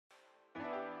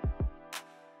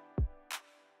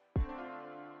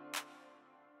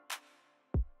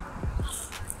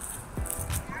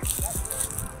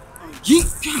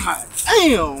God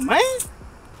damn, man.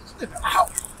 Ow.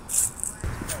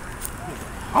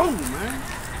 Oh, man.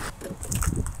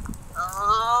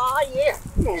 Oh, yeah.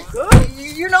 Come on,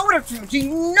 cuz. You know the routine. You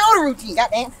know the routine.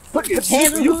 Goddamn. Put your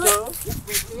hands on you, your cuz.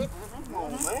 Come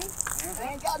on, man.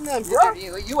 I ain't got nothing, bro.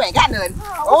 You ain't got nothing.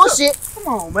 Oh, shit. Come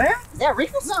on, man. Is that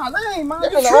Rico's? Nah, that ain't mine.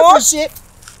 Oh, shit.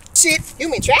 Shit.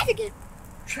 Human trafficking.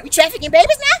 We trafficking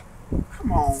babies now?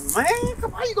 Come on, man.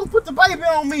 Come on, how you gonna put the baby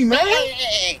on me, man?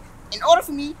 Hey. In order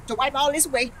for me to wipe all this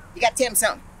away, you gotta tell me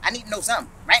something. I need to know something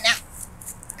right now.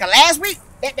 Cause last week,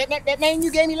 that name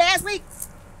you gave me last week,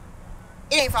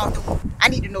 it ain't falling through. I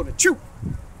need to know the truth.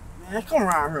 Man, come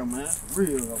around here, man. For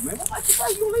real, though, man. What you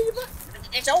say you leave, man?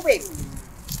 It's your baby.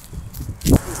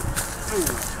 Dude,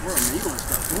 bro, man, you gonna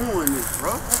stop doing this,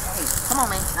 bro. Hey, come on,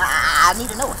 man. I need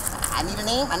to know it. I need a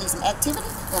name, I need some activity,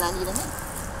 and I need a name.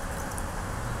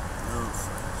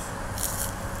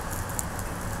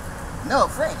 No,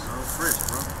 fresh. No, fresh,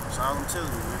 bro. That's all I'm telling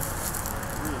you, man.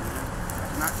 For real,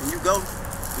 man. Can you go?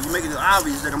 Can you make it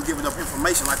obvious that I'm giving up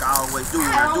information like I always do when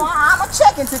I do? I'm gonna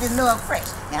check into this Nugg fresh,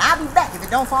 and I'll be back if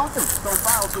it don't fall through. Don't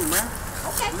fall through, man.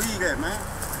 Okay. Leave that, man.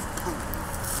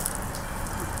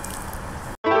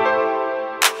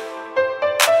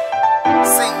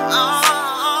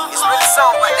 It's really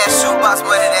something like that shoebox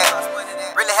money that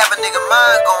really have a nigga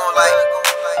mind going like.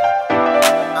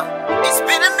 It's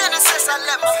been a minute since I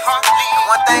let my heart bleed. And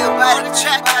one thing about it,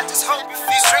 I just hope you feel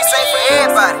these streets ain't for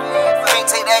everybody. Can't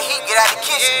take that heat, get out the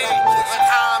kitchen.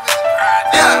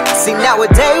 See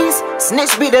nowadays,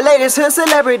 snitch be the latest hood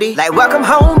celebrity. Like welcome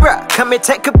home, bruh, come and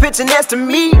take a picture next to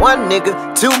me. 1 nigga,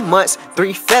 2 months,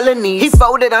 3 felonies. He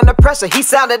folded under pressure, he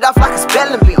sounded off like a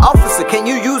spelling bee. Officer, can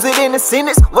you use it in a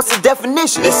sentence? What's the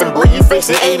definition? Listen, boy, you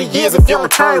facing 80 years if you're a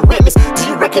return witness. Do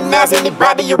you recognize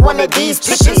anybody in one of these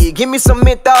pictures? Shit, give me some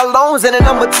menthol loans and a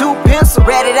number 2 pencil.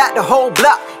 Ratted out the whole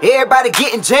block, everybody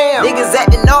getting jammed. Niggas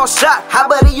acting all shocked, how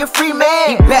about he a free man?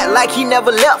 He back like he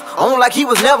never left, on like he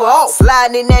was never off.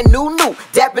 Sliding in that new,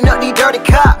 dapping up these dirty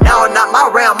cops. No, not my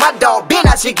round, my dog been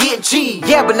out here getting cheese.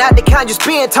 Yeah, but not the kind you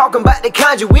spend, talking about the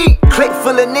kind you eat. Click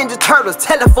full of Ninja Turtles,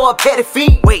 telling for a petty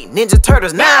fee. Wait, Ninja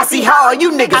Turtles, now I see how all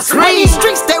you niggas scream. These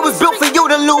streets, they was built for you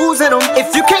to lose in them.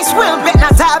 If you can't swim, bet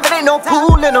not dive, it ain't no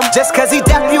pool in them. Just cause he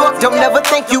dap you up, don't never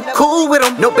think you cool with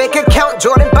him. No bank account,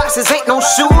 Jordan boxes, ain't no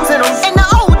shoes in them. And the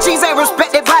OGs ain't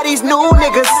respected by these new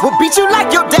niggas. Will beat you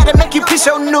like your dad and make you piss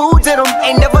your nudes in them.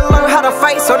 Ain't never learned how to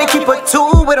fight, so they keep a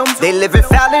tool with them. They living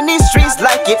foul in these streets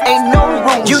like it ain't no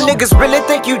rules. You niggas really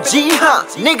think you G, huh?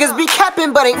 Niggas be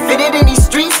capping but ain't fitted in these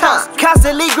streets, huh?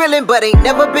 Constantly grilling but ain't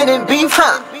never been in beef,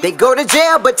 huh? They go to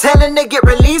jail but telling they get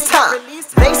released, huh?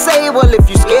 They say, well, if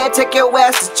you scared, take your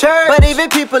ass to church. But even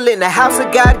people in the house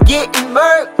of God getting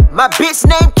murked. My bitch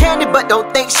named Candy, but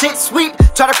don't think shit sweet.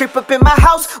 Try to creep up in my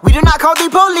house, we do not call the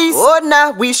police. Or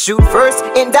nah, we shoot first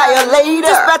and die later.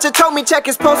 Dispatcher told me check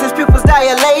his post, his pupils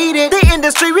dilated. The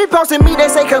industry reposting me, they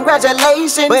say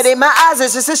congratulations. But in my eyes,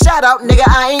 it's just a shout out, nigga,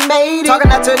 I ain't made it.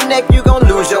 Talking out your neck, you gon'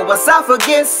 lose your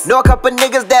esophagus. Know a couple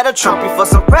niggas that'll trump you for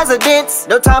some presidents.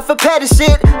 No time for petty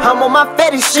shit, I'm on my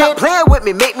fetish shit. Stop playing with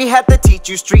me, make me have to teach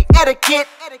you street etiquette.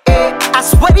 I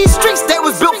swear these streets, they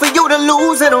was built for you to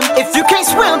lose in them. If you can't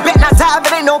swim, bet not dive,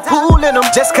 it ain't no pool in them.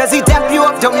 Just cause he dap you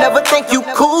up, don't never think you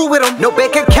cool with him. No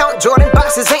bank account, Jordan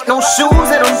boxes, ain't no shoes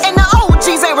in them. And the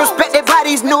OGs ain't respected by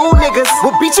these new niggas.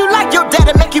 Will beat you like your dad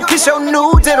and make you piss your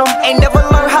nudes in them. Ain't never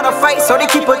learned how to fight, so they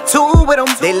keep a tool with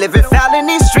them. They living foul in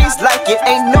these streets like it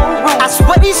ain't no rules. I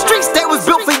swear these streets, they was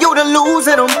built for you to lose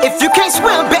in them. If you can't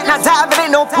swim, bet not dive, it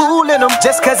ain't no pool in them.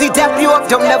 Just cause he dap you up,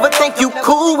 don't never think you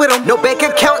cool with him. No bank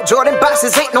account, Jordan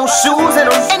boxes, ain't no shoes in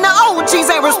them. And the OGs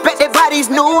ain't respected by these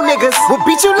new niggas. Will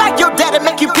beat you like your dad and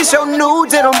make you piss your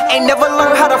nudes in them. Ain't never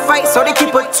learned how to fight, so they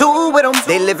keep a tool with them.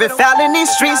 They living foul in these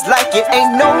streets like it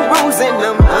ain't no rules in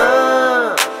them.